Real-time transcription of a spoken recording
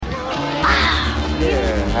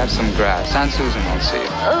Have some grass. Aunt Susan won't see you.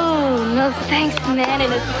 Oh, no thanks, man.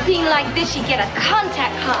 In a scene like this, you get a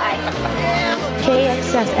contact high.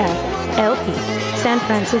 KXSF, LP, San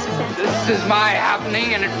Francisco. This is my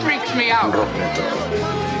happening, and it freaks me out.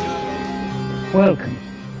 Welcome.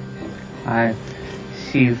 I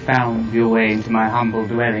see you found your way into my humble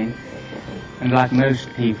dwelling. And like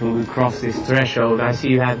most people who cross this threshold, I see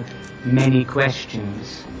you have many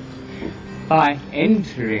questions. By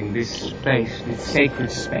entering this space, this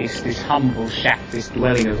sacred space, this humble shack, this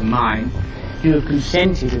dwelling of mine, you have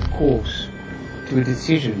consented, of course, to a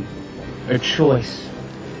decision, a choice,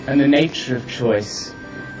 and the nature of choice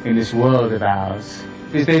in this world of ours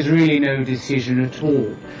is there's really no decision at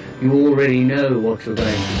all. You already know what you're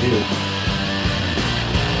going to do.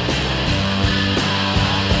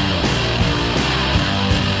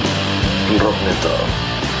 Rockneto.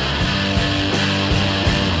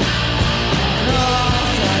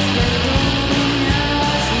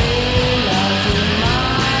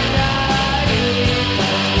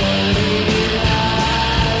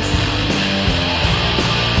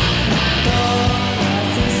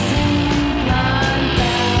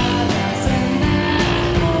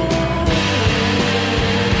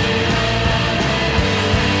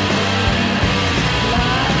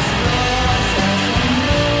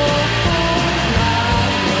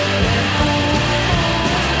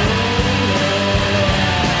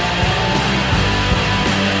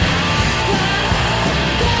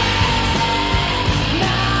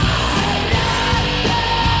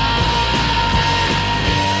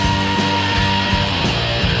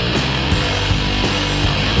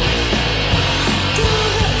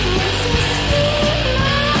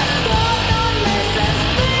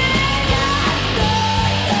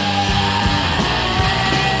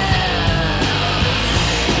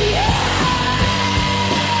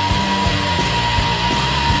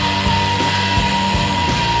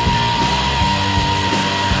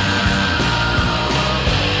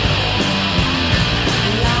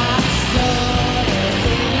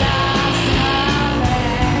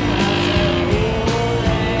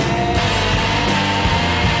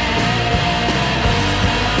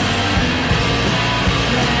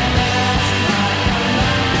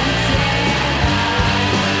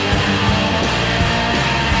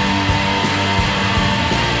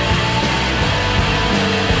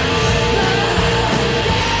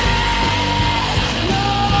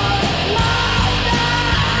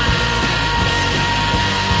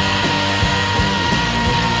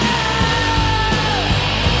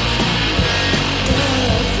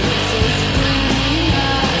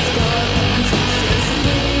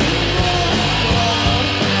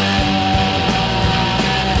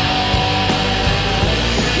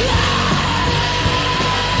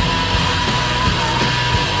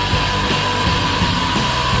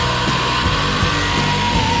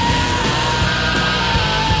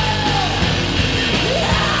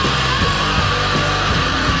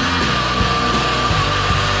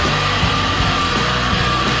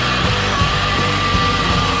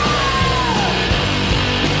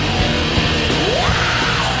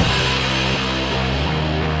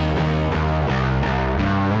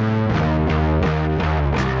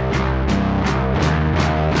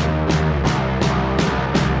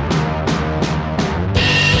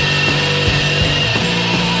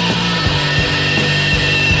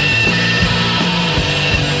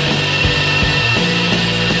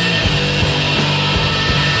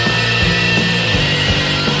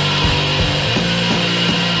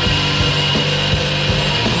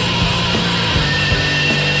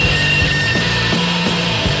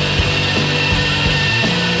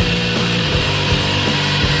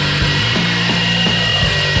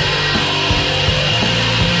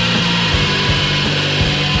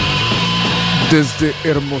 Desde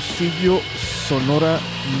Hermosillo, Sonora,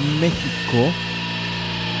 México,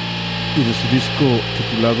 y de su disco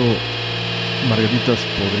titulado Margaritas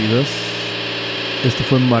Podridas. Esto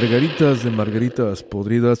fue Margaritas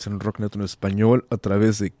Podridas en Rocknet en español a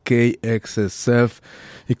través de KXSF.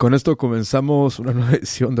 Y con esto comenzamos una nueva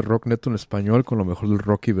edición de Rocknet en español con lo mejor del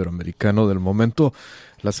rock iberoamericano del momento.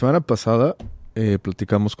 La semana pasada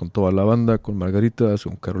platicamos con toda la banda, con Margaritas,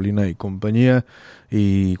 con Carolina y compañía,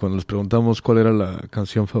 y cuando les preguntamos cuál era la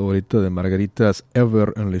canción favorita de Margaritas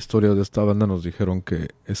ever en la historia de esta banda, nos dijeron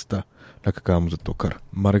que esta, la que acabamos de tocar,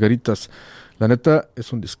 Margaritas. La neta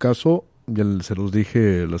es un discazo, ya se los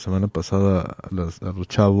dije la semana pasada a los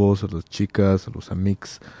chavos, a las chicas, a los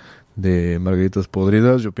amigos de Margaritas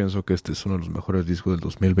Podridas. Yo pienso que este es uno de los mejores discos del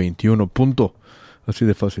 2021, punto. Así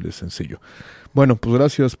de fácil y sencillo. Bueno, pues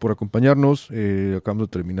gracias por acompañarnos. Acabamos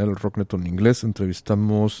de terminar el Rocknet en inglés.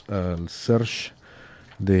 Entrevistamos al Serge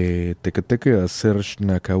de Tequeteque, a Serge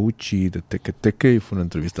Nakauchi de Tequeteque, y fue una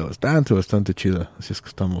entrevista bastante chida, así es que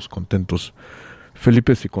estamos contentos,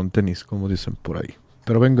 Felipes y con tenis, como dicen por ahí.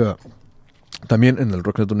 Pero venga, también en el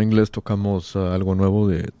Rocknet en inglés tocamos algo nuevo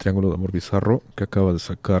de Triángulo de Amor Bizarro, que acaba de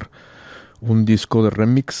sacar un disco de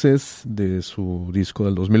remixes de su disco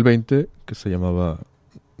del 2020 que se llama,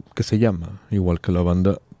 igual que la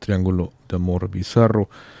banda, Triángulo de Amor Bizarro.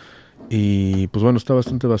 Y pues bueno, está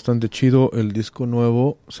bastante chido. El disco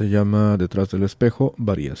nuevo se llama Detrás del Espejo,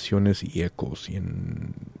 Variaciones y Ecos. Y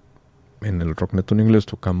en el Rocknet en inglés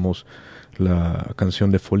tocamos la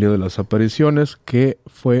canción de Folia de las Apariciones, que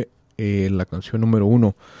fue la canción número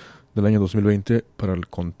 1 del año 2020 para el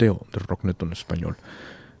conteo del Rocknet en español.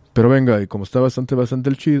 Pero venga, y como está bastante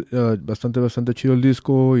chido el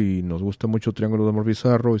disco y nos gusta mucho Triángulo de Amor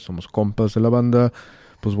Bizarro y somos compas de la banda,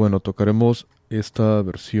 pues bueno, tocaremos esta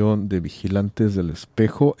versión de Vigilantes del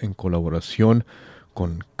Espejo en colaboración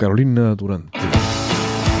con Carolina Durante.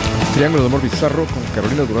 Triángulo de Amor Bizarro con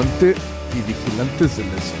Carolina Durante y Vigilantes del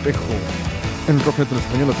Espejo en Rocknet en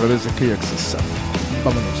español a través de KXSF.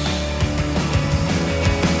 Vámonos.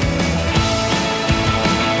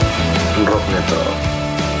 Rocknet.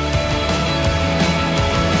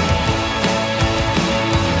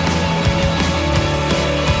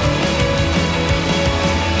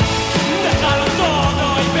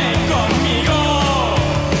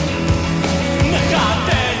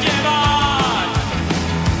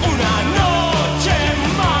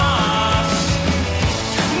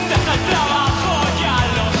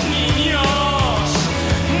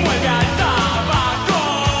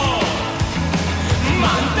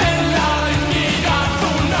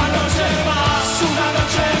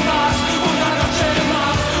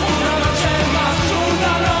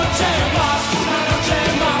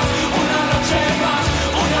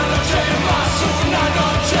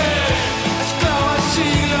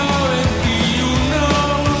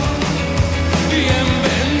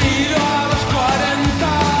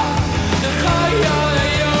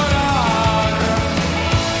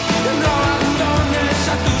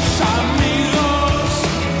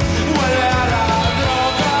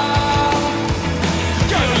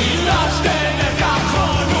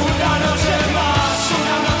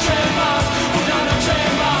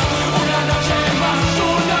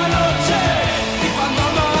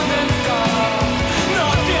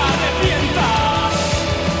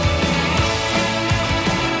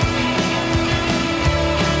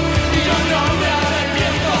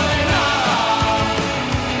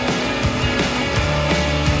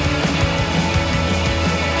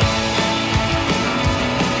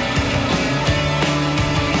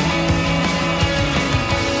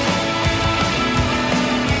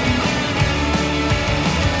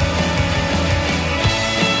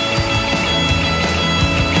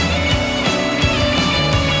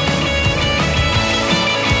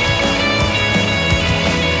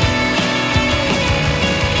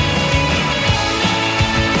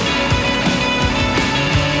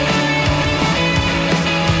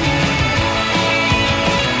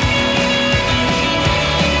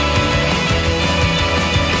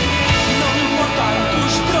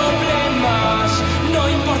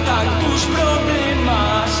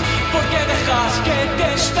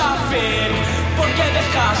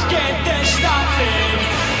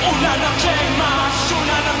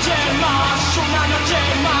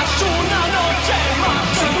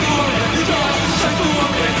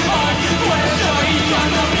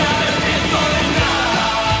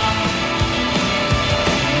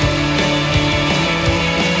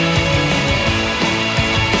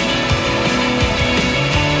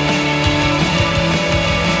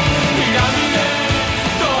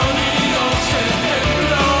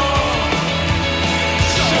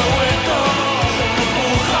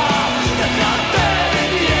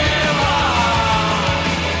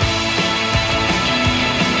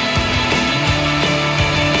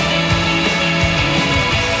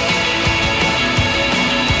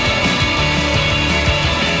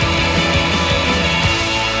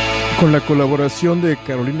 Con la colaboración de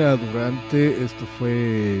Carolina Durante, esto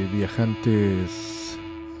fue Viajantes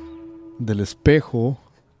del Espejo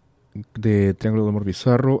de Triángulo de Amor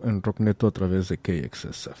Bizarro en Rockneto a través de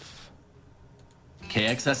KXSF.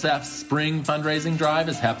 KXSF's spring fundraising drive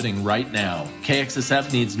is happening right now.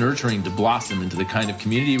 KXSF needs nurturing to blossom into the kind of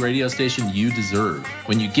community radio station you deserve.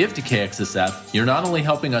 When you give to KXSF, you're not only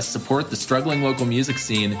helping us support the struggling local music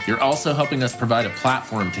scene, you're also helping us provide a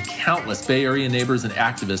platform to countless Bay Area neighbors and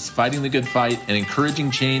activists fighting the good fight and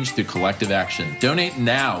encouraging change through collective action. Donate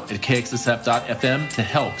now at kxsf.fm to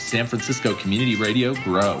help San Francisco Community Radio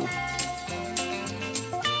grow.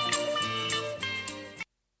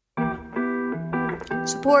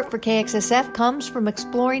 Support for KXSF comes from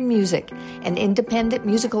Exploring Music, an independent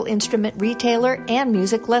musical instrument retailer and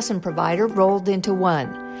music lesson provider rolled into one.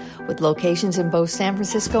 With locations in both San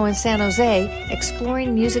Francisco and San Jose,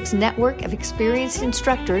 Exploring Music's network of experienced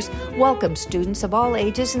instructors welcomes students of all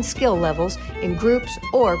ages and skill levels in groups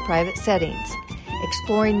or private settings.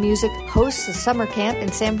 Exploring Music hosts a summer camp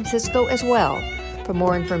in San Francisco as well. For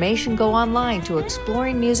more information, go online to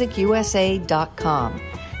exploringmusicusa.com.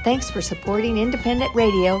 Thanks for supporting independent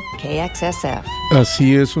radio, KXSF.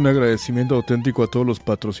 Así es, un agradecimiento auténtico a todos los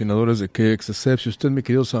patrocinadores de KXSF. Si usted, mi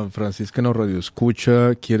querido San Franciscano Radio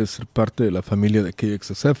Escucha, quiere ser parte de la familia de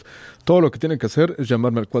KXSF, todo lo que tiene que hacer es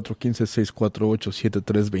llamarme al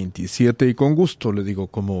 415-648-7327 y con gusto le digo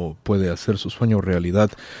cómo puede hacer su sueño realidad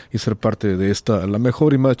y ser parte de esta, la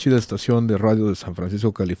mejor y más chida estación de radio de San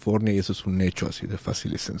Francisco, California, y eso es un hecho así de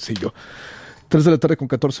fácil y sencillo. 3 de la tarde con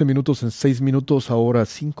 14 minutos, en 6 minutos, ahora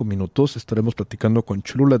 5 minutos, estaremos platicando con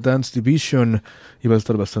Cholula Dance Division y va a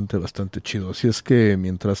estar bastante chido. Así es que,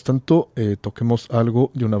 mientras tanto, toquemos algo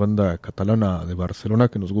de una banda catalana de Barcelona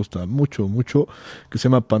que nos gusta mucho, que se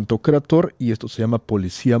llama Pantocrator y esto se llama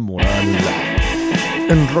Policía Moral.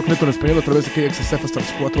 En Rock Neto en español, a través de KXSF hasta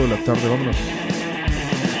las 4 de la tarde, vámonos.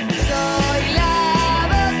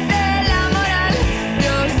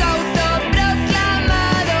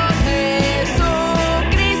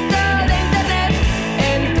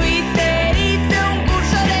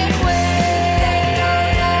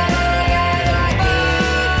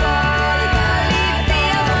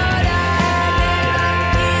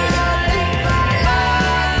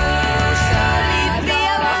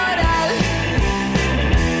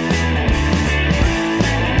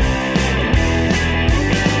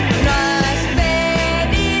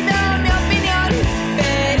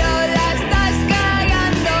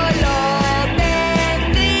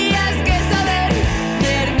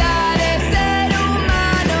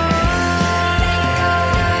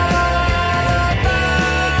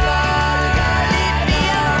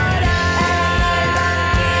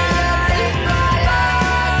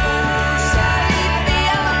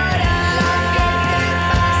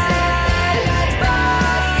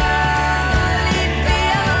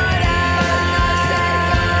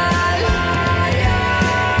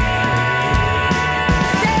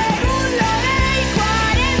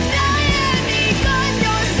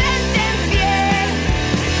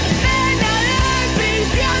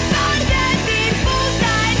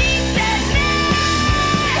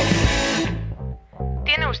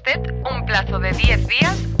 De 10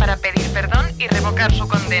 días para pedir perdón y revocar su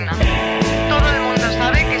condena. Todo el mundo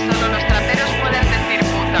sabe que solo los traperos pueden decir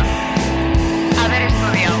puta. Haber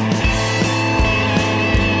estudiado.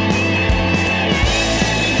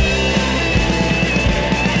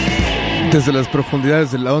 Desde las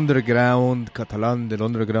profundidades del underground catalán, del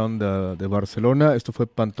underground de Barcelona, esto fue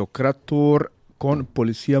Pantocrator con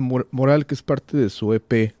Policía Moral, que es parte de su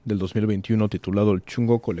EP del 2021 titulado El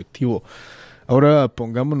Chungo Colectivo. Ahora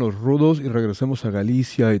pongámonos rudos y regresemos a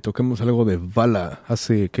Galicia y toquemos algo de Vala.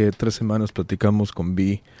 Hace 3 semanas platicamos con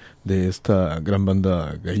Vi de esta gran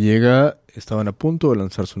banda gallega. Estaban a punto de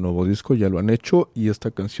lanzar su nuevo disco, ya lo han hecho, y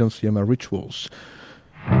esta canción se llama Rituals.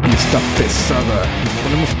 Y está pesada, nos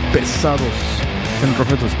ponemos pesados en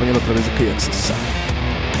Rock Neto Español a través de KXSF.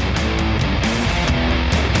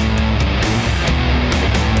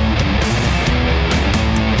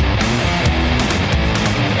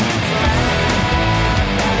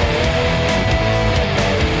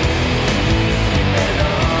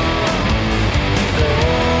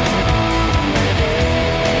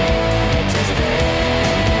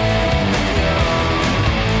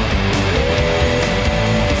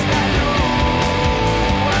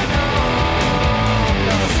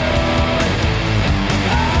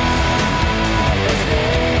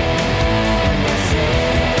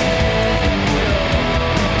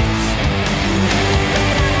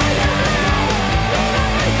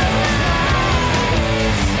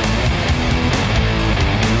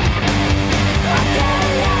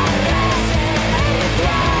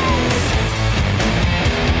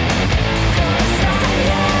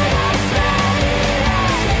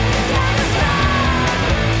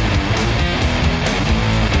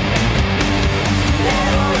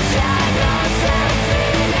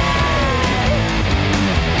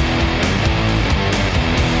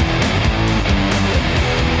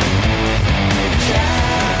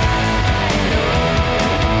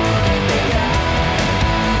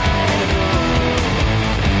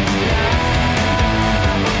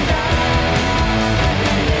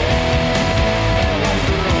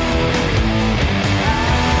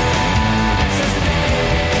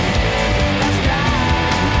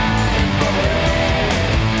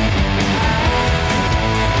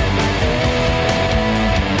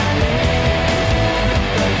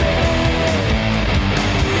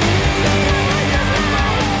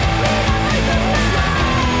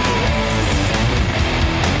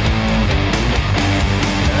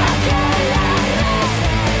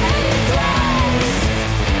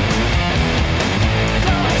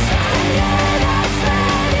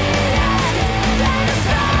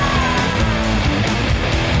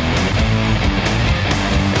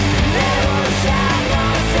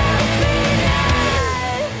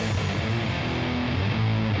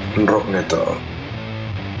 Rockneto.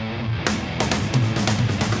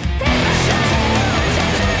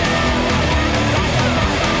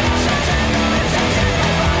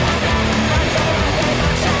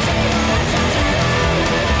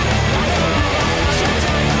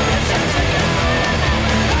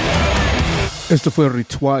 Esto fue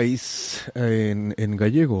Retwice en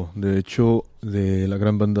gallego, de hecho, de la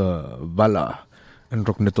gran banda Bala en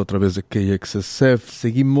Rockneto a través de KXSF.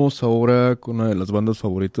 Seguimos ahora con una de las bandas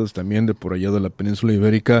favoritas también de por allá de la península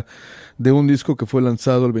ibérica, de un disco que fue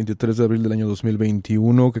lanzado el 23 de abril del año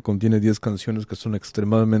 2021, que contiene 10 canciones que son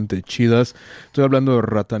extremadamente chidas. Estoy hablando de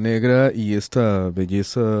Rata Negra y esta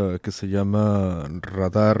belleza que se llama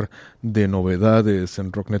Radar de Novedades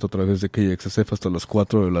en Rockneto a través de KXSF hasta las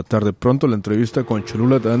 4 de la tarde. Pronto la entrevista con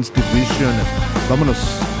Cholula Dance Division.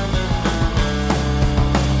 Vámonos.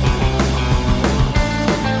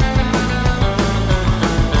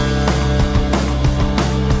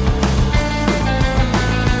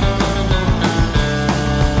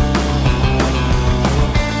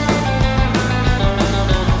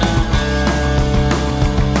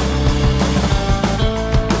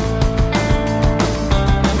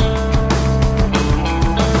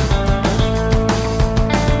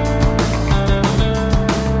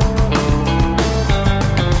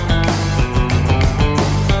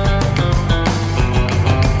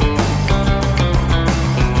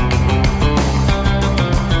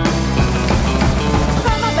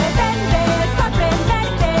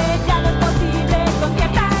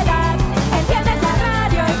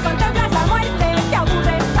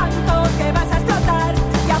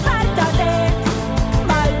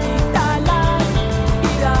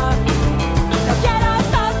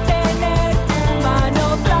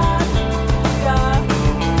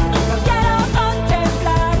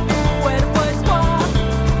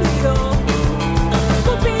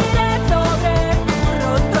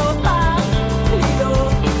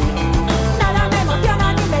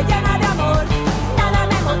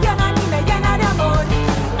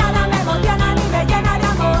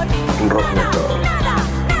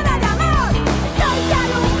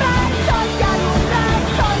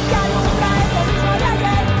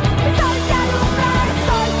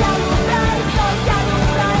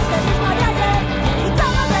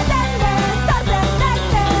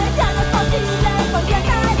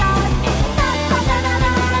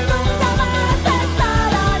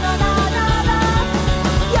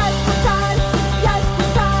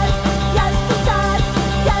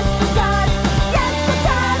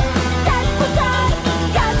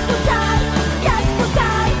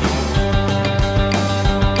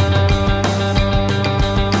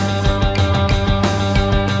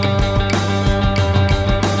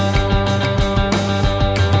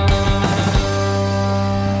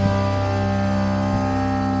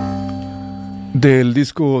 Del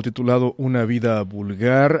disco titulado Una vida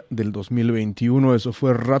vulgar del 2021, eso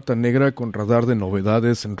fue Rata Negra con Radar de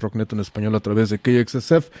Novedades en Rockneto en español a través de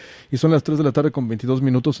KXSF, y son las 3 de la tarde con 22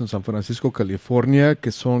 minutos en San Francisco, California, que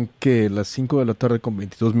son las 5 de la tarde con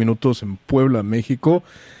 22 minutos en Puebla, México,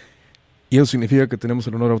 y eso significa que tenemos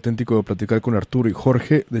el honor auténtico de platicar con Arturo y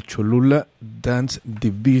Jorge de Cholula Dance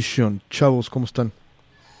Division. Chavos, ¿cómo están?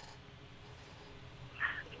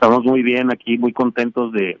 Estamos muy bien aquí, muy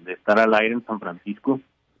contentos de estar al aire en San Francisco.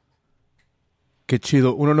 Qué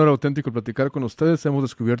chido, un honor auténtico platicar con ustedes. Hemos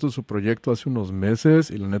descubierto su proyecto hace unos meses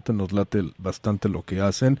y la neta nos late bastante lo que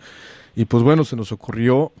hacen. Y pues bueno, se nos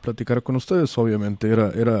ocurrió platicar con ustedes, obviamente,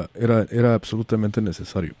 era absolutamente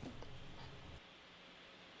necesario.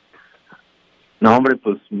 No, hombre,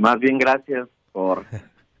 pues más bien gracias por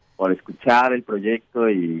escuchar el proyecto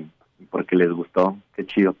y porque les gustó. Qué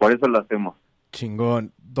chido, por eso lo hacemos.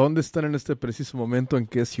 Chingón. ¿Dónde están en este preciso momento? ¿En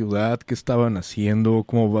qué ciudad? ¿Qué estaban haciendo?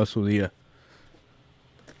 ¿Cómo va su día?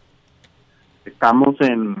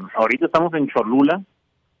 Ahorita estamos en Cholula,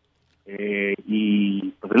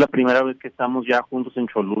 y pues es la primera vez que estamos ya juntos en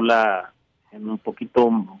Cholula en un poquito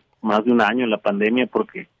más de un año en la pandemia,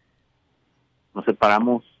 porque nos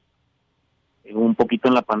separamos un poquito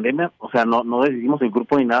en la pandemia. O sea, no decidimos el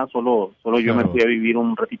grupo ni nada, solo yo me fui a vivir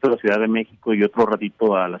un ratito a la Ciudad de México y otro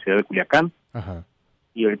ratito a la ciudad de Culiacán. Ajá.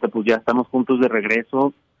 Y ahorita pues ya estamos juntos de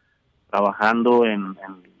regreso, trabajando en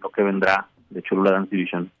lo que vendrá de Cholula Dance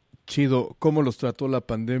Division. Chido. ¿Cómo los trató la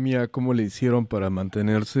pandemia? ¿Cómo le hicieron para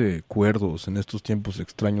mantenerse cuerdos en estos tiempos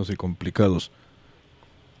extraños y complicados?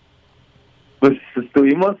 Pues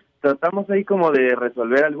tratamos ahí como de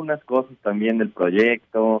resolver algunas cosas también del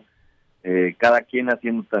proyecto, cada quien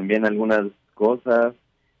haciendo también algunas cosas,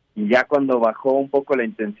 y ya cuando bajó un poco la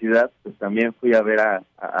intensidad, pues también fui a ver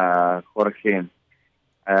a Jorge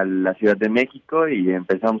a la Ciudad de México y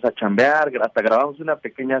empezamos a chambear, hasta grabamos una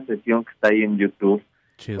pequeña sesión que está ahí en YouTube,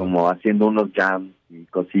 Chido. como haciendo unos jams y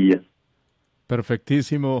cosillas.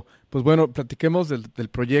 Perfectísimo. Pues bueno, platiquemos del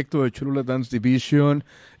proyecto de Cholula Dance Division.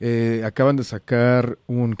 Acaban de sacar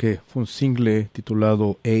fue un single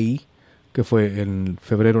titulado A, que fue en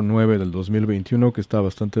febrero 9 del 2021, que está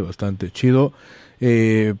bastante chido.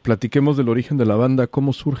 Platiquemos del origen de la banda.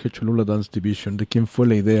 ¿Cómo surge Cholula Dance Division? ¿De quién fue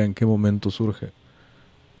la idea? ¿En qué momento surge?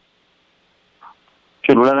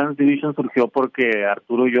 Cholula Dance Division surgió porque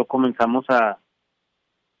Arturo y yo comenzamos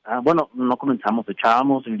no comenzamos,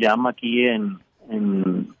 echábamos el jam aquí en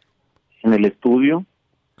el estudio.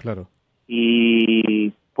 Claro. Y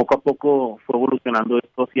poco a poco fue evolucionando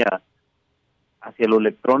esto hacia lo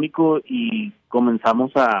electrónico y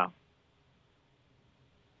comenzamos a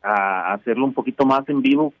hacerlo un poquito más en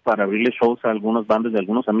vivo para abrirle shows a algunas bandas de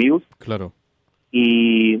algunos amigos. Claro.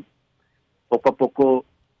 Y poco a poco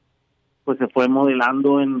pues se fue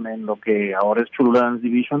modelando en lo que ahora es Cholula Dance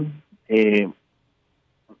Division.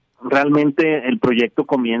 Realmente el proyecto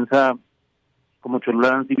comienza como Cholula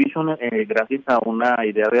Dance Division gracias a una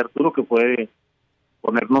idea de Arturo, que fue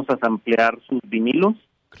ponernos a samplear sus vinilos.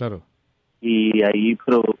 Claro. Y ahí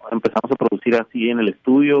empezamos a producir así en el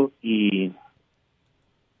estudio y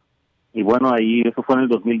bueno, ahí eso fue en el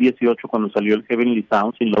 2018 cuando salió el Heavenly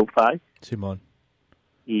Sounds in Lo-Fi. Simón.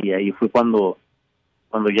 Y ahí fue cuando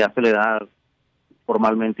ya se le da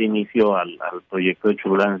formalmente inicio al proyecto de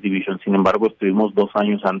Cholula Dance Division. Sin embargo, estuvimos 2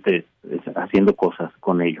 años antes haciendo cosas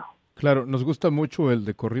con ello. Claro, nos gusta mucho el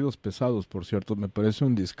de Corridos Pesados, por cierto, me parece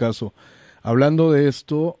un discazo. Hablando de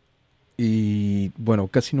esto, y bueno,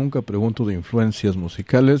 casi nunca pregunto de influencias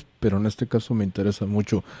musicales, pero en este caso me interesa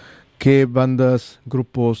mucho. ¿Qué bandas,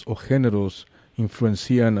 grupos o géneros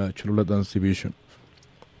influencian a Cholula Dance Division?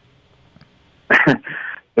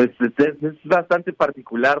 Pues es bastante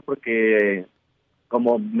particular porque,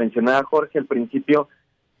 como mencionaba Jorge al principio,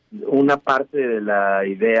 una parte de la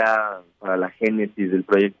idea para la génesis del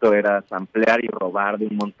proyecto era samplear y robar de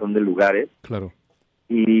un montón de lugares. Claro.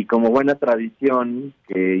 Y como buena tradición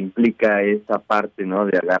que implica esa parte, ¿no?,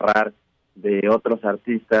 de agarrar de otros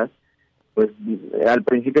artistas, pues al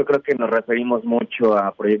principio creo que nos referimos mucho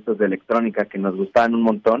a proyectos de electrónica que nos gustaban un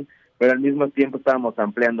montón, pero al mismo tiempo estábamos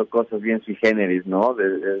ampliando cosas bien sui generis, ¿no?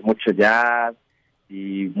 De mucho jazz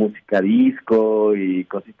y música disco y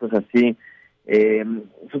cositas así.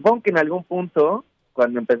 Supongo que en algún punto,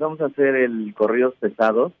 cuando empezamos a hacer el Corridos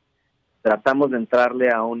Pesados, tratamos de entrarle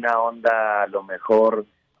a una onda a lo mejor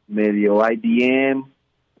medio IDM,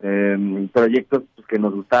 proyectos pues, que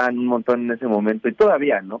nos gustaban un montón en ese momento, y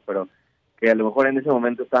todavía, ¿no? Pero que a lo mejor en ese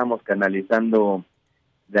momento estábamos canalizando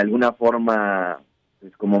de alguna forma,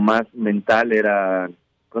 pues como más mental, era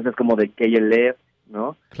cosas como de KLF,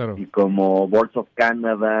 ¿no? Claro. Y como Boards of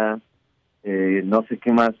Canada, no sé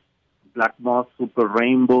qué más, Black Moth, Super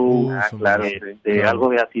Rainbow, claro, claro. Algo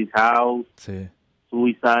de Acid House, sí.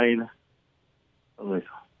 Suicide, todo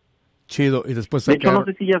eso. Chido, y después De hecho, no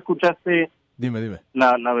sé si ya escuchaste Dime.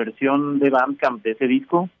 la versión de Bandcamp de ese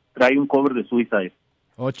disco, trae un cover de Suicide.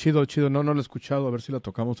 Oh, chido, no lo he escuchado, a ver si la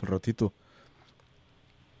tocamos un ratito.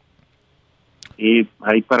 Y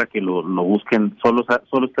ahí para que lo busquen, solo está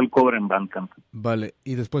el cover en Bandcamp. Vale,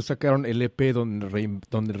 y después sacaron el EP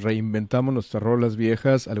donde reinventamos nuestras rolas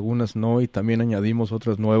viejas, algunas no, y también añadimos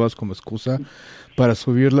otras nuevas como excusa para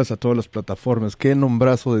subirlas a todas las plataformas. Qué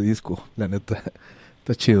nombrazo de disco, la neta.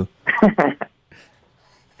 Está chido.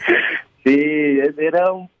 Sí,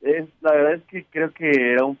 la verdad es que creo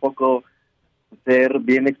que era un poco ser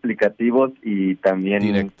bien explicativos y también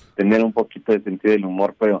Directo. Tener un poquito de sentido del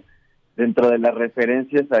humor, pero dentro de las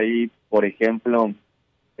referencias ahí, por ejemplo,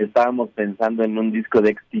 estábamos pensando en un disco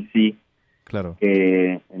de XTC, claro,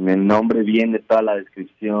 que en el nombre viene toda la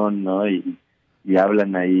descripción, ¿no? Y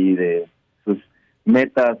hablan ahí de sus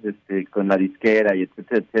metas con la disquera y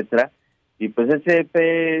etcétera. Y pues ese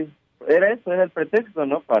EP era el pretexto,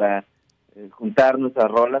 ¿no? Para juntar nuestras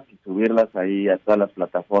rolas y subirlas ahí a todas las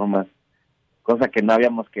plataformas, cosa que no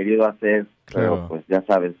habíamos querido hacer, claro. Pero pues ya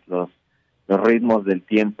sabes, los ritmos del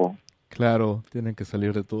tiempo. Claro, tienen que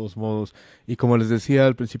salir de todos modos. Y como les decía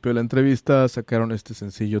al principio de la entrevista, sacaron este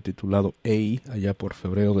sencillo titulado A, allá por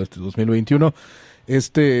febrero de 2021.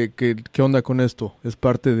 ¿Qué onda con esto? ¿Es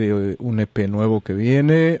parte de un EP nuevo que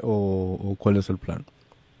viene o cuál es el plan?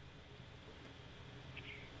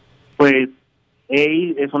 Pues A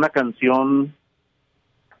es una canción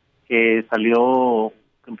que salió,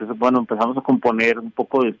 empezamos a componer un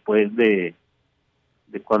poco después de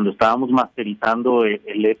cuando estábamos masterizando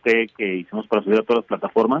el EP que hicimos para subir a todas las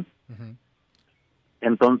plataformas. Uh-huh.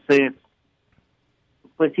 Entonces,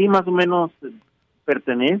 pues sí, más o menos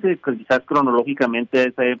pertenece quizás cronológicamente a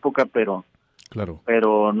esa época, pero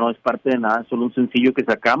no es parte de nada, es solo un sencillo que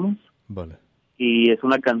sacamos. Vale. Y es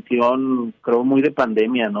una canción, creo, muy de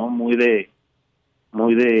pandemia, ¿no? Muy de,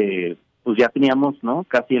 pues ya teníamos, ¿no?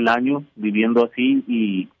 Casi el año viviendo así,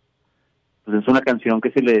 y pues es una canción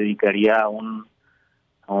que se le dedicaría a un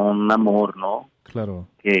amor, ¿no? Claro.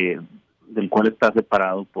 Del cual está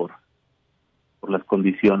separado por las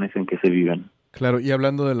condiciones en que se viven. Claro, y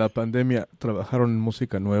hablando de la pandemia, ¿trabajaron en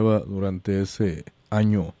música nueva durante ese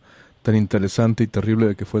año tan interesante y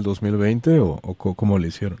terrible que fue el 2020 o cómo le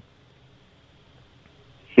hicieron?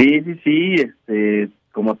 Sí,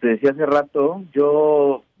 como te decía hace rato,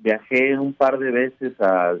 yo viajé un par de veces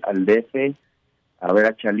al DF a ver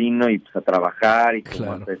a Chalino y pues a trabajar y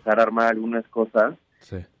como a empezar a armar algunas cosas.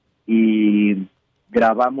 Sí. Y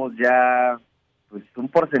grabamos ya pues un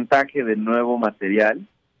porcentaje de nuevo material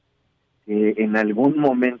que en algún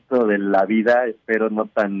momento de la vida, espero no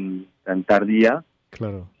tan tardía,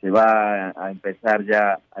 se va a empezar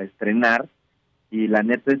ya a estrenar. Y la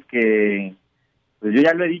neta es que pues yo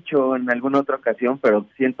ya lo he dicho en alguna otra ocasión, pero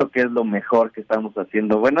siento que es lo mejor que estamos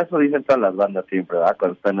haciendo. Bueno, eso dicen todas las bandas siempre, ¿verdad?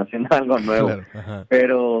 Cuando están haciendo algo nuevo. Claro,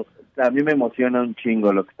 pero a mí me emociona un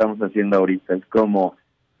chingo lo que estamos haciendo ahorita. Es como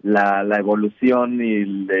la evolución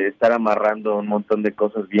y de estar amarrando un montón de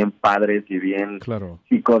cosas bien padres y bien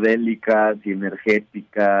psicodélicas y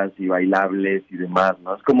energéticas y bailables y demás,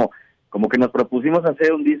 ¿no? Es como que nos propusimos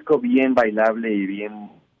hacer un disco bien bailable y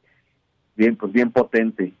bien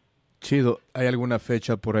potente. Chido. ¿Hay alguna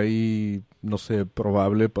fecha por ahí, no sé,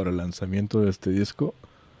 probable para el lanzamiento de este disco?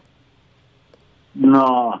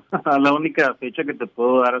 No, la única fecha que te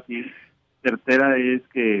puedo dar así certera es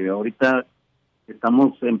que ahorita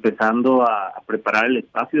estamos empezando a preparar el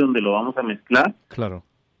espacio donde lo vamos a mezclar. Claro.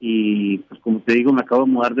 Y pues como te digo, me acabo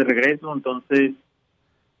de mudar de regreso, entonces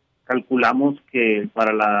calculamos que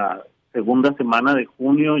para la segunda semana de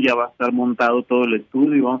junio ya va a estar montado todo el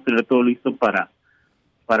estudio y vamos a tener todo listo para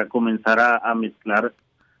comenzar a mezclar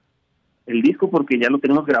el disco, porque ya lo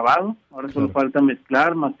tenemos grabado. Ahora solo falta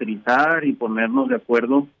mezclar, masterizar y ponernos de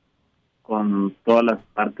acuerdo con todas las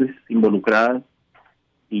partes involucradas,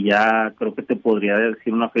 y ya creo que te podría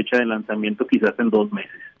decir una fecha de lanzamiento quizás en 2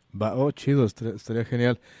 meses. Chido, estaría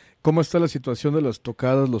genial. ¿Cómo está la situación de las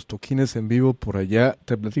tocadas, los toquines en vivo por allá?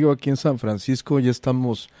 Te platico, aquí en San Francisco ya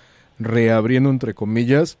estamos reabriendo entre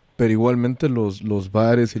comillas, pero igualmente los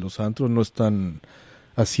bares y los antros no están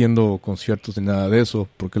haciendo conciertos ni nada de eso,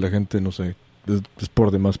 porque la gente, no sé, es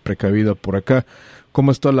por demás precavida por acá.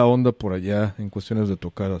 ¿Cómo está la onda por allá en cuestiones de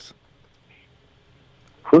tocadas?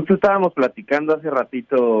 Justo estábamos platicando hace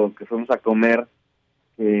ratito que fuimos a comer,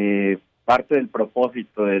 que parte del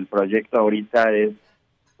propósito del proyecto ahorita es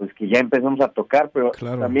pues que ya empezamos a tocar, pero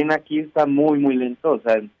también aquí está muy, muy lento. O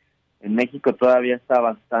sea, en México todavía está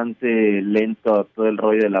bastante lento todo el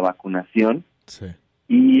rollo de la vacunación. Sí.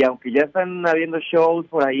 Y aunque ya están habiendo shows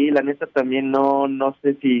por ahí, la neta también no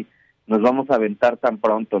sé si nos vamos a aventar tan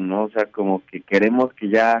pronto, ¿no? O sea, como que queremos que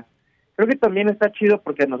ya... Creo que también está chido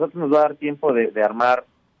porque a nosotros nos va a dar tiempo de armar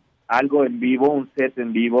algo en vivo, un set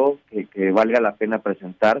en vivo que valga la pena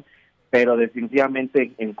presentar, pero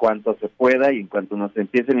definitivamente en cuanto se pueda y en cuanto nos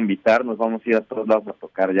empiecen a invitar, nos vamos a ir a todos lados a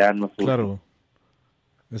tocar, ya no surge. Claro,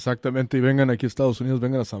 exactamente, y vengan aquí a Estados Unidos,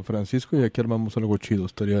 vengan a San Francisco y aquí armamos algo chido,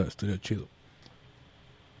 estaría chido.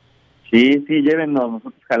 Sí, llévenos,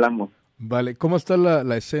 nosotros jalamos. Vale, ¿cómo está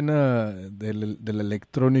la escena de la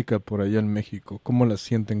electrónica por allá en México? ¿Cómo la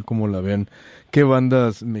sienten? ¿Cómo la ven? ¿Qué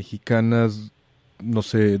bandas mexicanas, no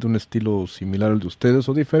sé, de un estilo similar al de ustedes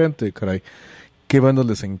o diferente, caray? ¿Qué bandas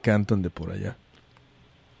les encantan de por allá?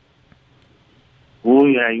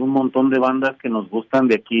 Uy, hay un montón de bandas que nos gustan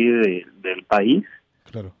de aquí, del país.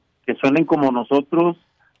 Claro. Que suenen como nosotros,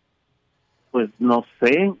 pues no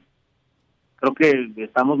sé. Creo que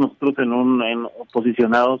estamos nosotros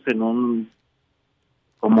posicionados en un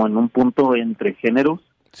punto entre géneros.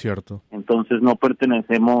 Cierto. Entonces no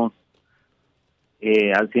pertenecemos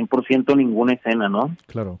al 100% a ninguna escena, ¿no?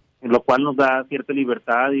 Claro. Lo cual nos da cierta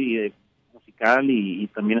libertad musical y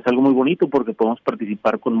también es algo muy bonito porque podemos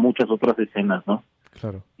participar con muchas otras escenas, ¿no?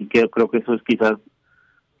 Claro. Y creo que eso es quizás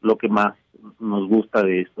lo que más nos gusta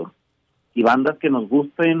de esto. Y bandas que nos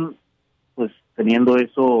gusten, pues teniendo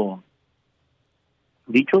eso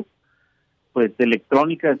dicho, pues de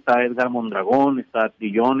electrónica está Edgar Mondragón, está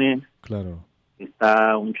Trillones, claro,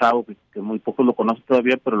 está un chavo que muy pocos lo conocen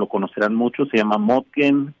todavía, pero lo conocerán mucho, se llama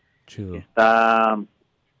Motken. Chido. Está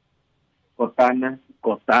Cotana.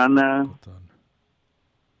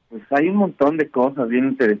 Pues hay un montón de cosas bien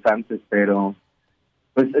interesantes, pero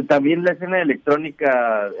pues también la escena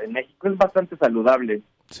electrónica en México es bastante saludable.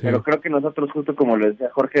 Sí. Pero creo que nosotros, justo como lo decía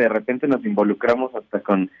Jorge, de repente nos involucramos hasta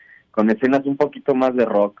con escenas un poquito más de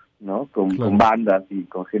rock, ¿no? Con bandas y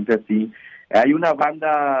con gente así. Hay una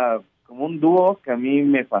banda, como un dúo que a mí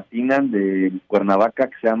me fascinan de Cuernavaca,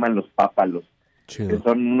 que se llaman Los Pápalos. Chido. Que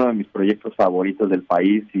son uno de mis proyectos favoritos del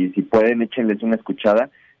país, y si pueden, échenles una escuchada.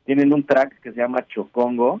 Tienen un track que se llama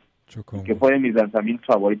Chocongo, que fue de mis lanzamientos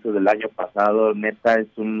favoritos del año pasado. Neta, es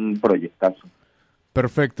un proyectazo.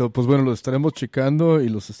 Perfecto, pues bueno, los estaremos checando y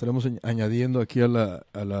los estaremos añadiendo aquí a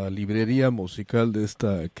la librería musical de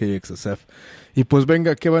esta KXSF. Y pues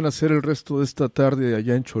venga, ¿qué van a hacer el resto de esta tarde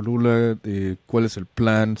allá en Cholula? ¿Cuál es el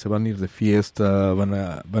plan? ¿Se van a ir de fiesta? ¿Van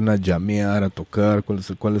a llamear, a tocar? ¿Cuál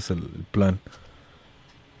es el plan?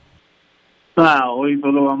 Hoy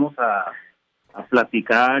solo vamos a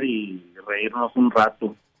platicar y reírnos un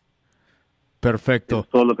rato. Perfecto. Es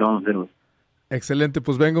todo lo que vamos a hacer hoy. Excelente,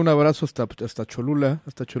 pues venga, un abrazo hasta Cholula,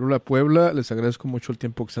 Puebla. Les agradezco mucho el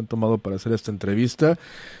tiempo que se han tomado para hacer esta entrevista.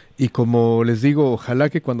 Y como les digo, ojalá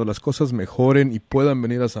que cuando las cosas mejoren y puedan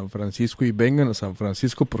venir a San Francisco y vengan a San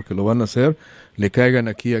Francisco, porque lo van a hacer, le caigan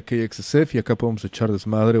aquí a KXSF y acá podemos echar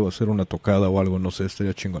desmadre o hacer una tocada o algo, no sé,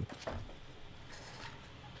 estaría chingón.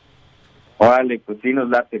 Vale, pues sí nos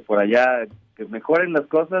late por allá, que mejoren las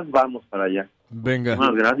cosas, vamos para allá. Venga.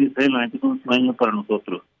 Muchas gracias, la gente es un sueño para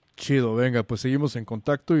nosotros. Chido, venga, pues seguimos en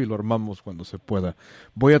contacto y lo armamos cuando se pueda.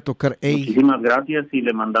 Voy a tocar A. Muchísimas gracias y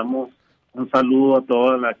le mandamos un saludo a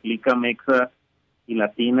toda la clica mexa y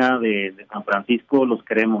latina de San Francisco. Los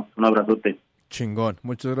queremos. Un abrazote. Chingón,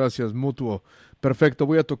 muchas gracias, mutuo. Perfecto,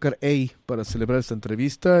 voy a tocar A para celebrar esta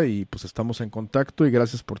entrevista y pues estamos en contacto y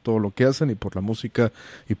gracias por todo lo que hacen y por la música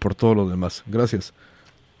y por todo lo demás. Gracias.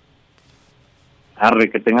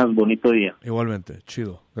 Arre, que tengas bonito día. Igualmente,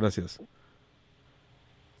 chido, gracias.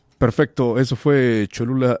 Perfecto, eso fue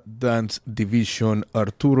Cholula Dance Division,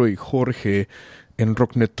 Arturo y Jorge en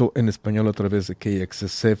Rockneto en español a través de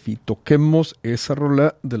KXSF, y toquemos esa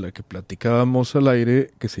rola de la que platicábamos al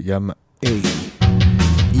aire que se llama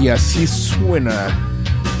A. Y así suena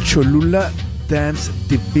Cholula Dance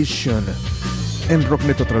Division en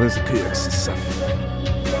Rockneto a través de KXSF.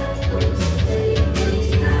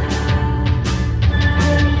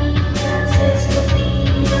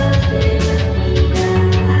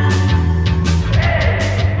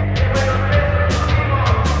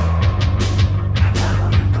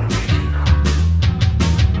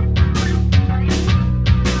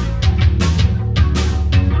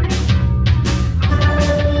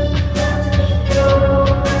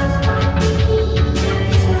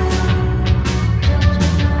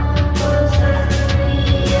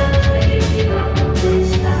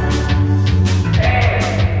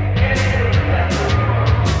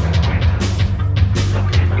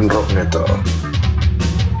 Rockneto.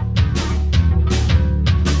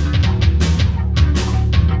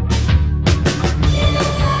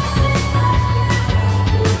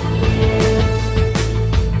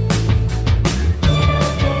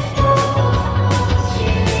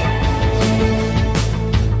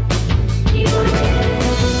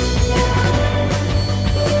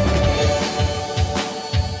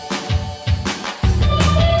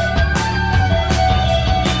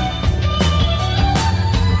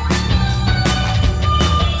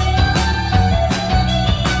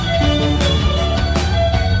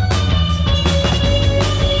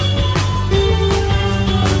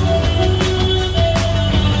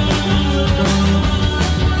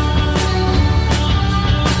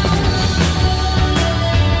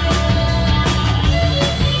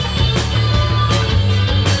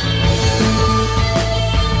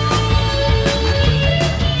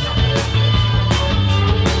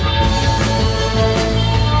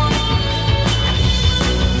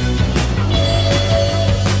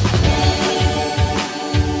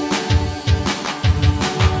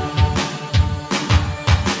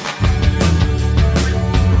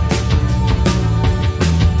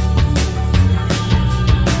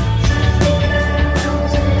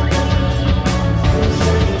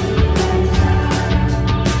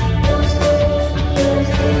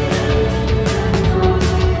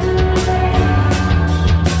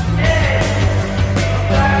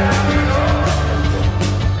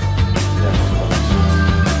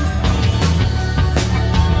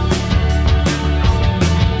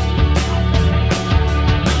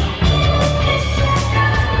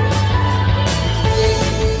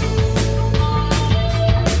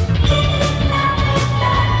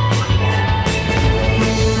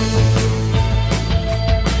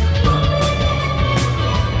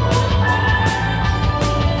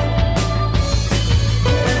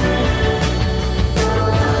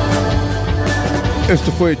 Esto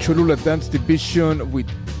fue Cholula Dance Division with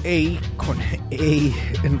con A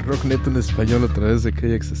en Rocknet en español a través de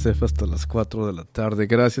KXSF hasta las 4 de la tarde.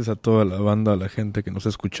 Gracias a toda la banda, a la gente que nos ha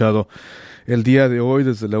escuchado el día de hoy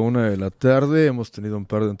desde la 1 de la tarde. Hemos tenido un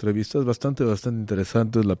par de entrevistas bastante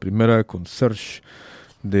interesantes. La primera con Serge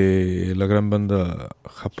de la gran banda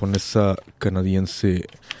japonesa canadiense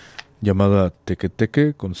llamada Teke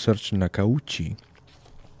Teke, con Serge Nakauchi.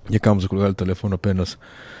 Y acabamos de colgar el teléfono apenas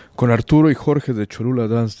con Arturo y Jorge de Cholula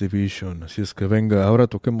Dance Division. Así es que venga, ahora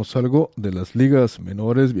toquemos algo de las ligas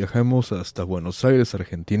menores, viajemos hasta Buenos Aires,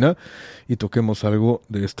 Argentina, y toquemos algo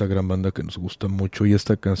de esta gran banda que nos gusta mucho y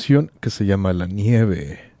esta canción que se llama La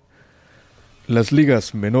Nieve. Las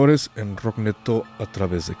ligas menores en Rockneto a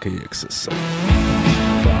través de KXS.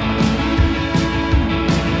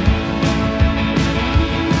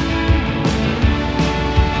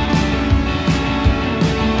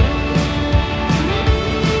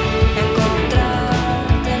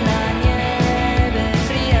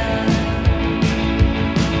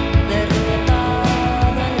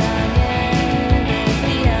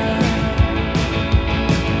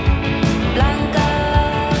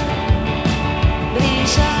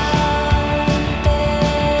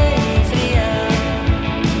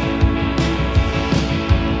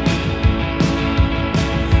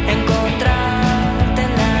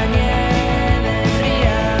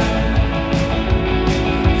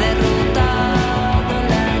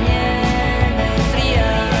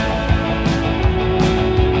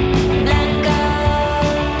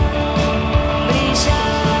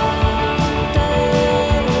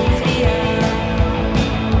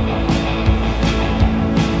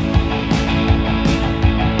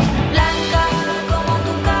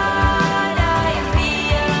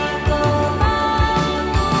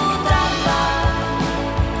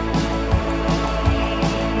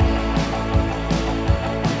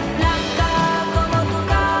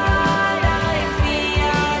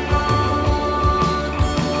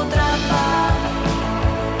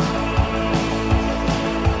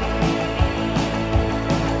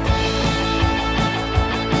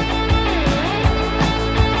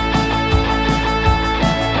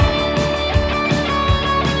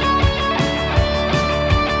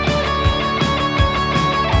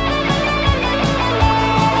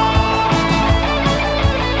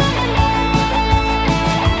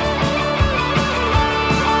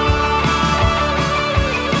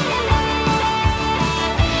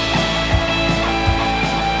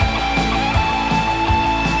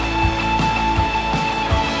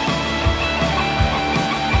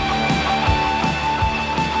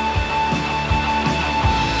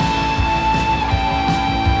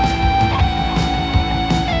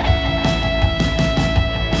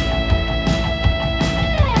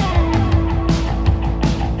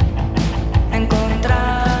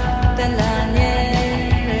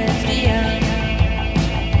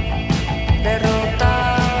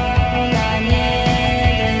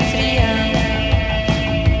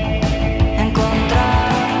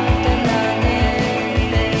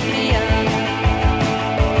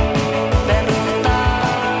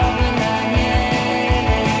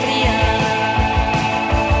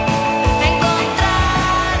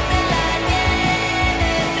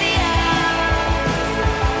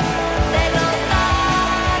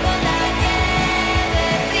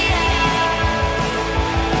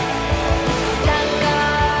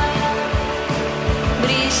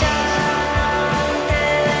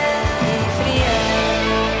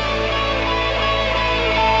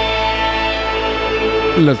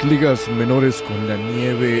 Las ligas menores con La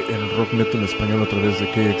Nieve en Rocknet en español a través de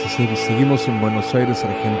KXS. Seguimos en Buenos Aires,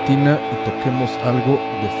 Argentina, y toquemos algo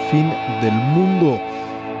de Fin del Mundo.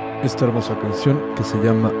 Esta hermosa canción que se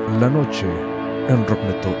llama La Noche en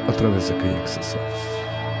Rocknet a través de KXS.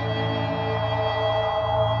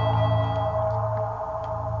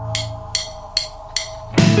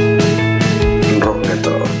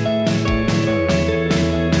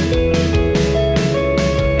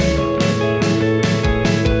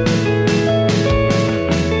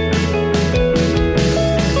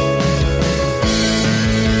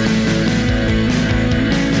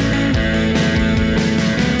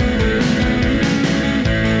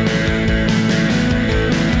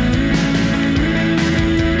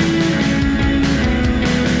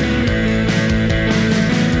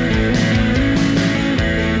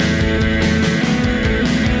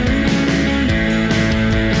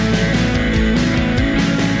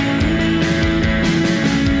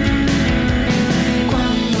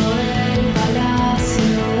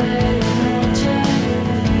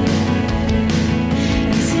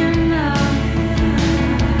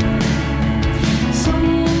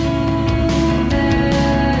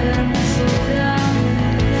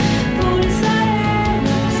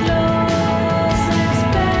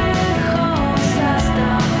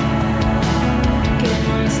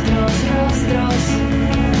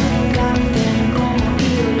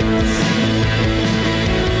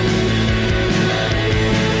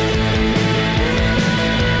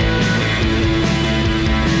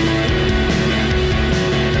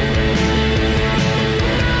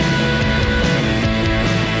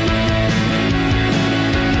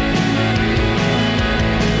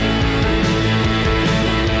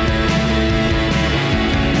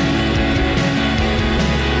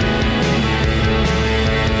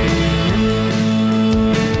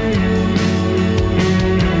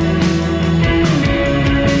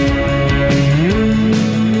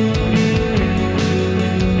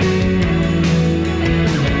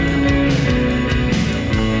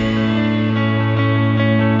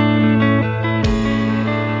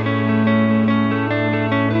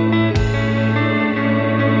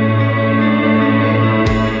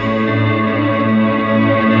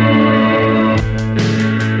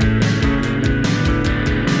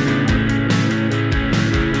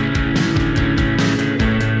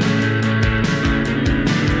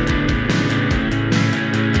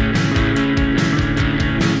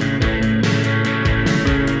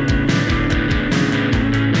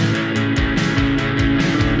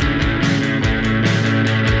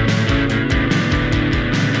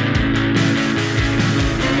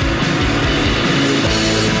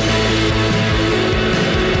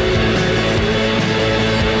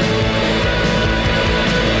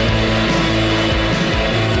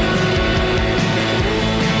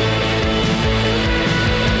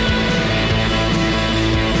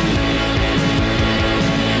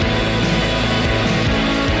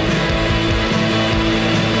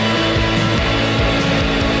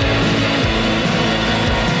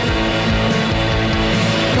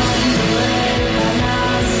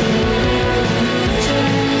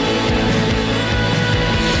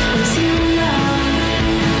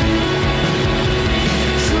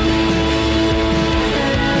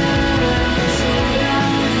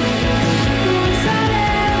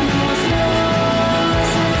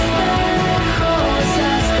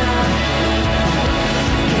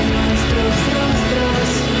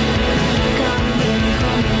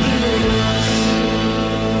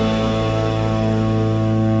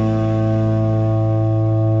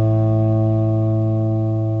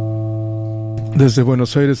 Desde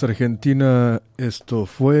Buenos Aires, Argentina, esto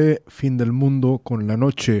fue Fin del Mundo con La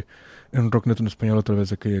Noche en Rocknet en español a través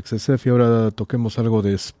de KXSF. Y ahora toquemos algo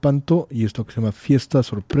de Espanto y esto que se llama Fiesta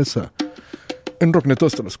Sorpresa en Rocknet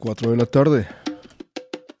hasta las 4 de la tarde.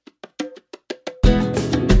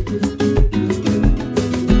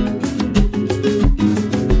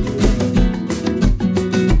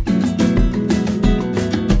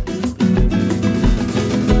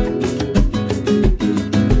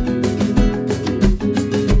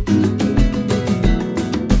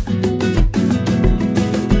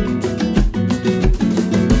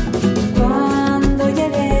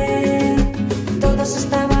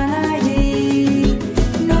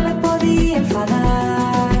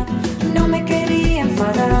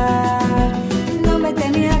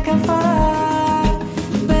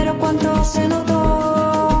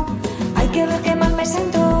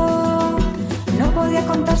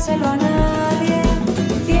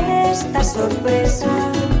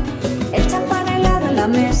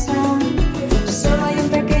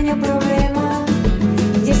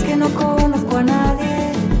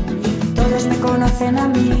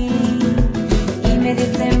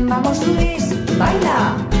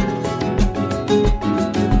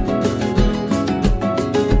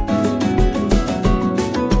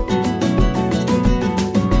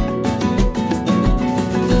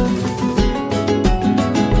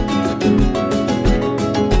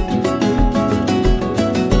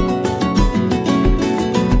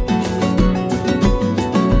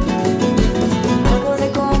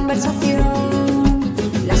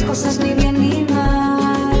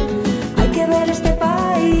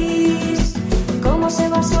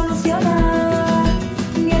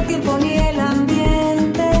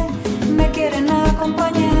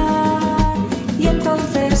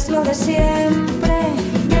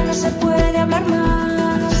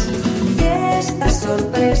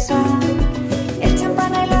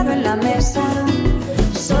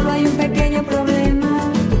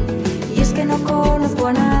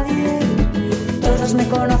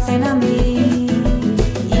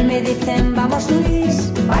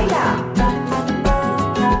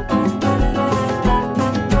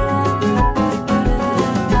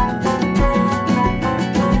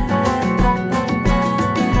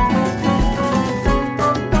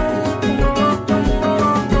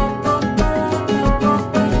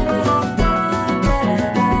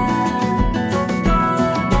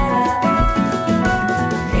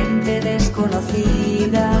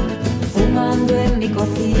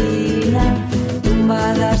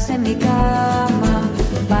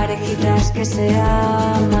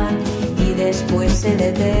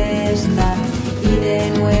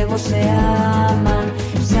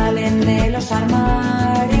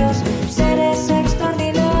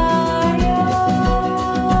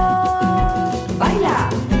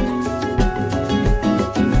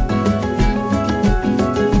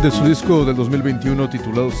 De su disco del 2021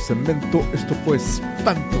 titulado Cemento, esto fue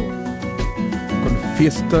Espanto con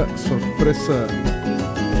Fiesta Sorpresa.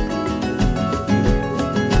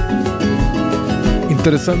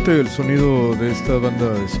 Interesante el sonido de esta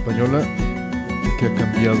banda española que ha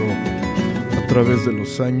cambiado a través de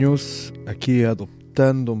los años, aquí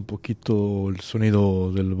adoptando un poquito el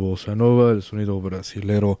sonido del bossa nova, el sonido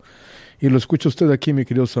brasilero. Y lo escucha usted aquí, mi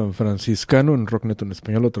querido San Franciscano, en Rocknet en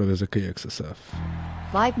español a través de KXSF.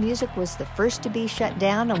 Live music was the first to be shut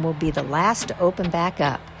down and will be the last to open back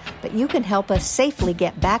up. But you can help us safely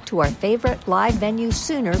get back to our favorite live venues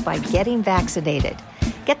sooner by getting vaccinated.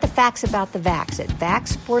 Get the facts about the vax at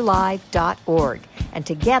vaxforlive.org. And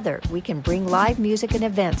together we can bring live music and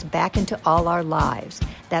events back into all our lives.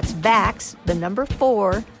 That's vax, the number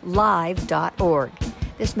 4, live.org.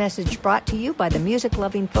 This message brought to you by the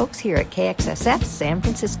music-loving folks here at KXSF San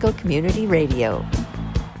Francisco Community Radio.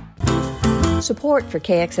 Support for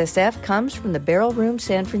KXSF comes from the Barrel Room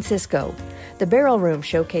San Francisco. The Barrel Room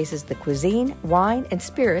showcases the cuisine, wine, and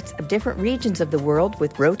spirits of different regions of the world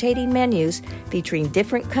with rotating menus featuring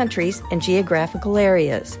different countries and geographical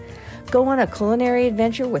areas. Go on a culinary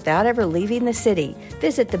adventure without ever leaving the city.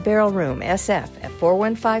 Visit the Barrel Room SF at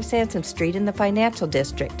 415 Sansom Street in the Financial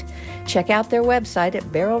District. Check out their website at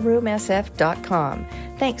barrelroomsf.com.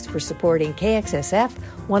 Thanks for supporting KXSF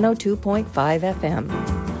 102.5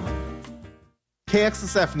 FM.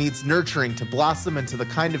 KXSF needs nurturing to blossom into the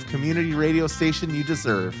kind of community radio station you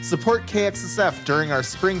deserve. Support KXSF during our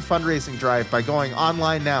spring fundraising drive by going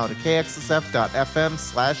online now to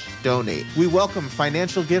kxsf.fm/donate. We welcome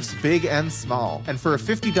financial gifts big and small. And for a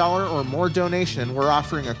 $50 or more donation, we're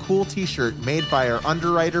offering a cool t-shirt made by our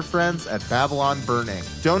underwriter friends at Babylon Burning.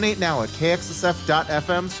 Donate now at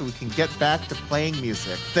kxsf.fm so we can get back to playing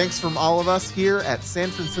music. Thanks from all of us here at San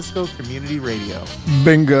Francisco Community Radio.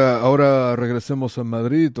 Venga, ahora regresemos a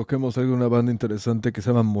Madrid y toquemos algo de una banda interesante que se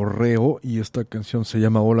llama Morreo, y esta canción se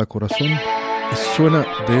llama Hola Corazón y suena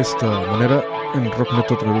de esta manera en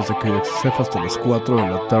Rocknet a través de KXSF hasta las 4 de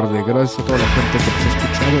la tarde. Gracias a toda la gente que nos ha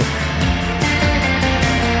escuchado.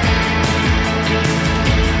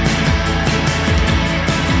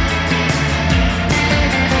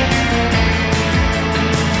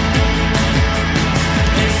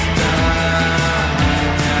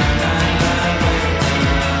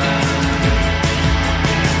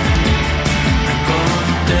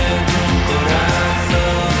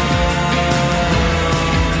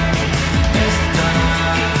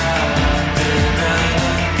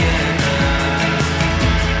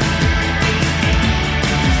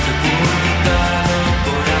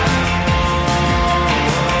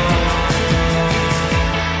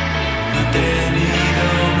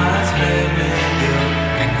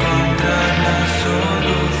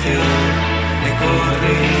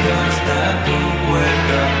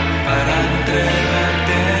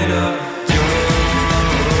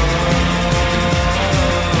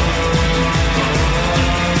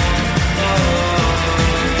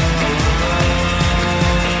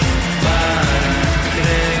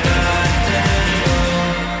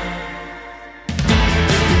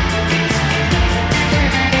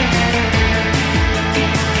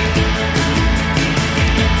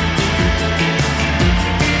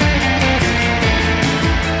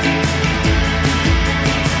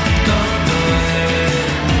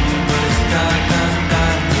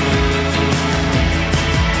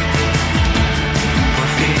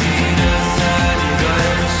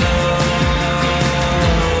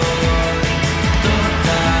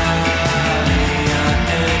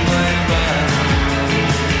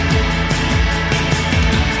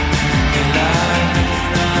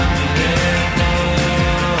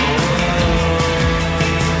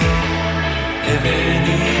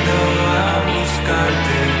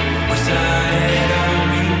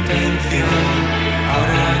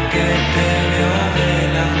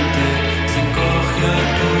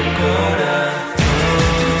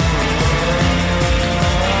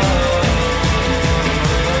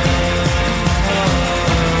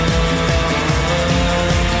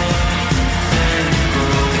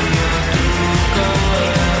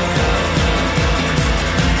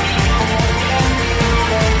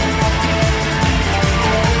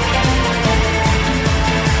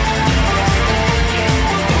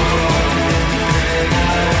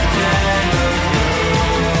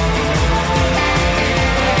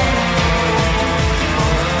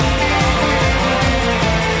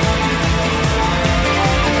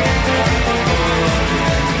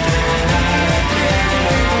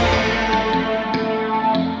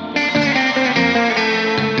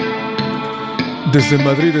 Desde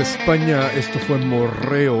Madrid, España, esto fue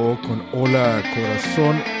Morreo con Hola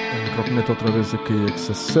Corazón en Rocknet a través de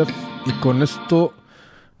KXSF. Y con esto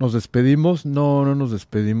nos despedimos. No nos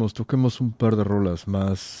despedimos. Toquemos un par de rolas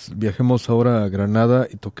más. Viajemos ahora a Granada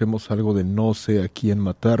y toquemos algo de No sé a quién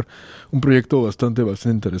matar. Un proyecto bastante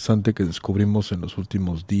interesante que descubrimos en los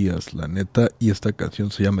últimos días, la neta. Y esta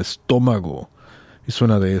canción se llama Estómago. Y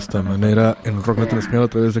suena de esta manera en Rocknet en español a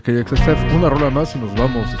través de KXSF. Una rola más y nos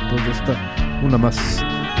vamos después de esta. Una más.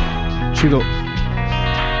 Chido.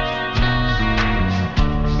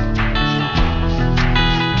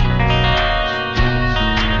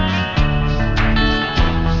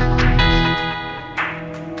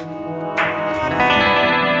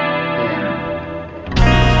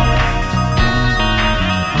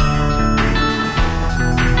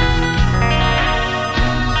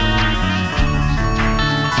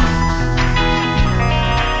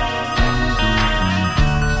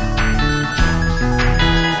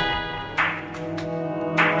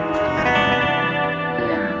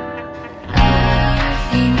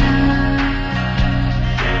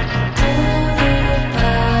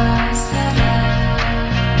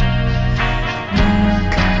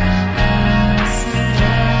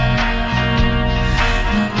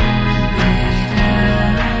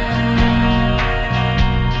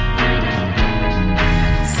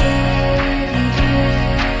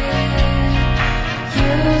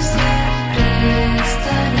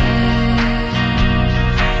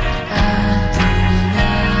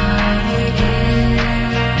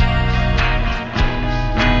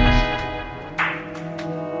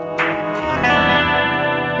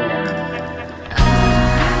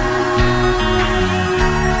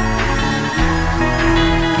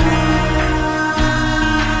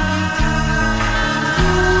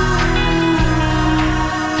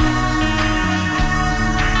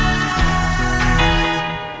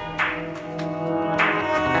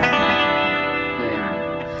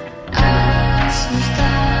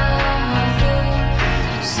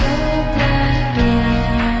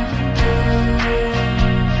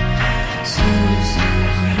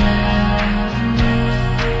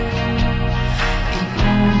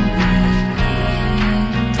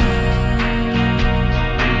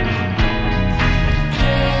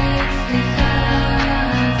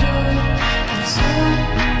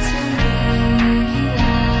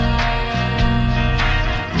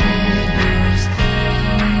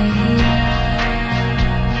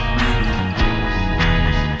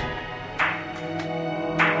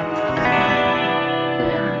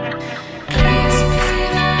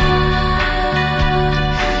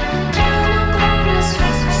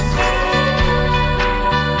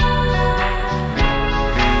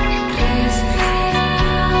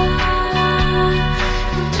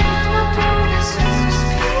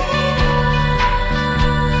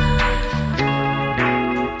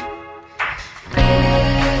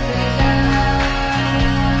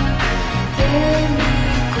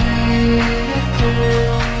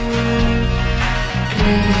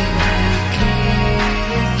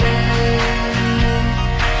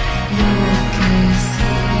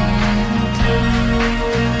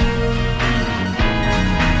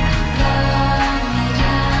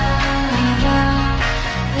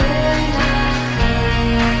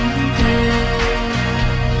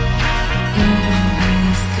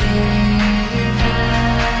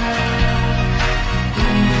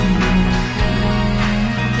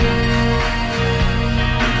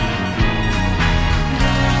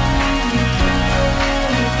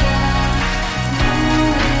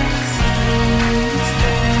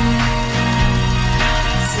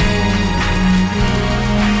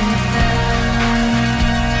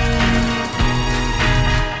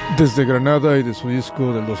 Desde Granada y de su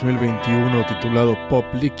disco del 2021 titulado Pop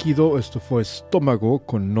Líquido, esto fue Estómago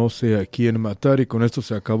con No sé a quién matar, y con esto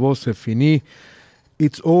se acabó, se finí.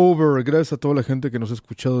 It's over. Gracias a toda la gente que nos ha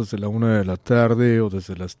escuchado desde la 1 de la tarde o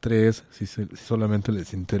desde las 3, si solamente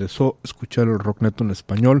les interesó escuchar el Rockneto en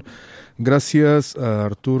español. Gracias a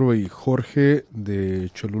Arturo y Jorge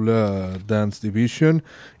de Cholula Dance Division,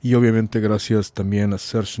 y obviamente gracias también a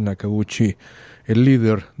Serge Nakaguchi, el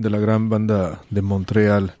líder de la gran banda de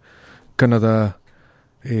Montreal, Canadá,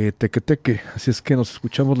 Teque Teque. Así es que nos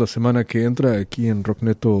escuchamos la semana que entra aquí en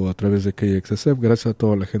Rockneto a través de KXSF. Gracias a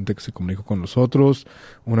toda la gente que se comunicó con nosotros,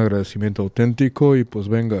 un agradecimiento auténtico, y pues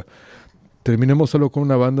venga, terminemos solo con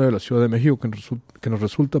una banda de la Ciudad de México que nos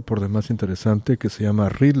resulta por demás interesante, que se llama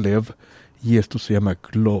Rilev, y esto se llama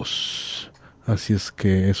Gloss. Así es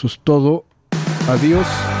que eso es todo. Adiós,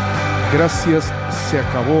 gracias, se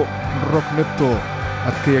acabó Rockneto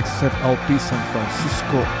at KXSF LP San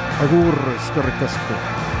Francisco. Agur, eskerrik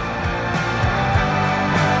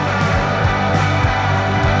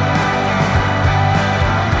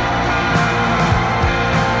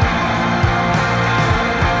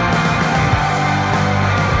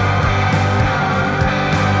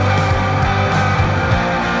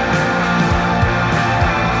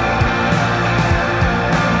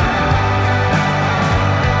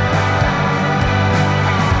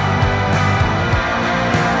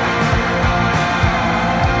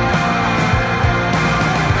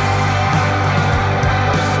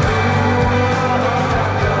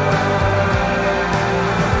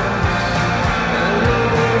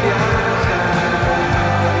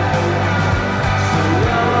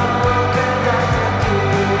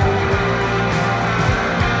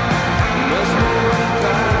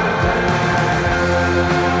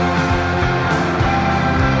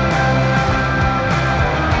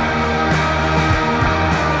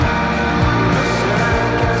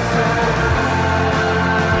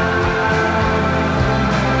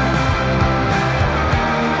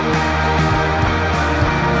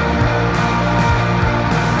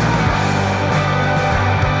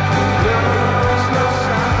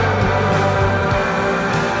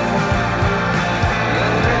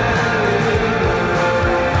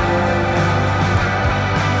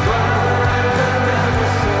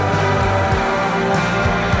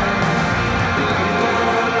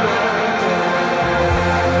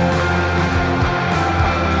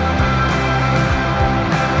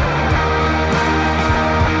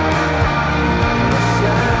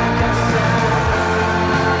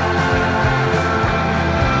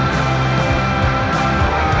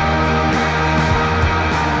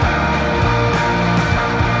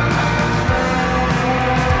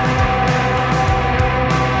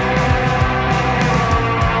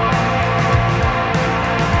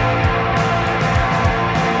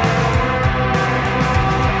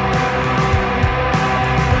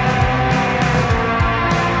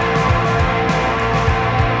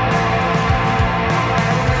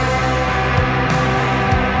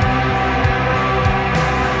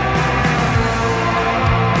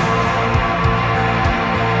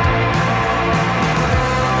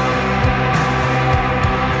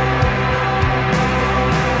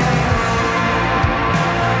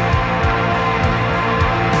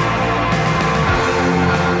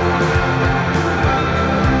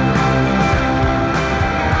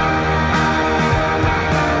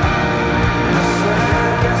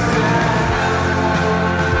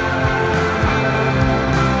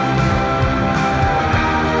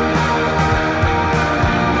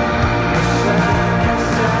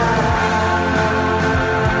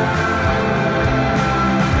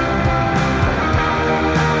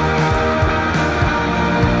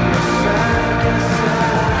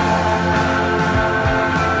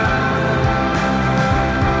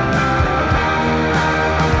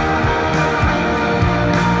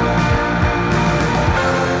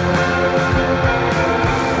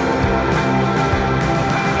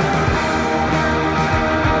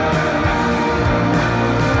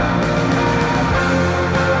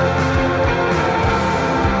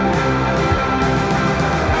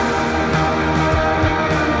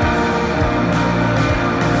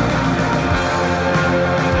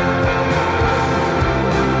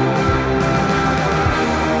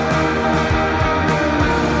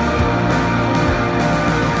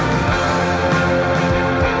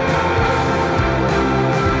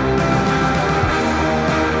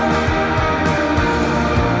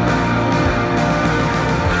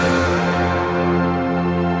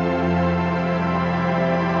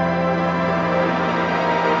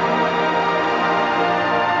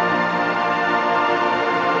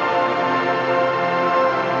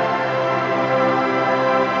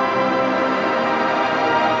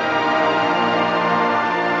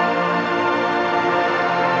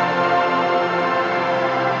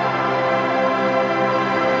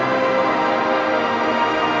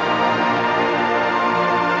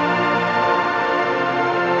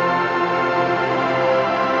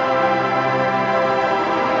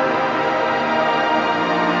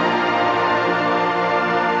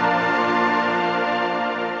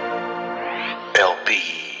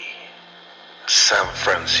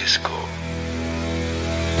Francisco.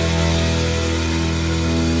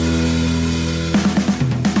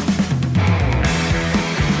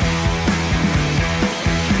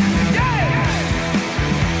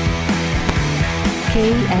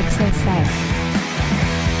 KXSF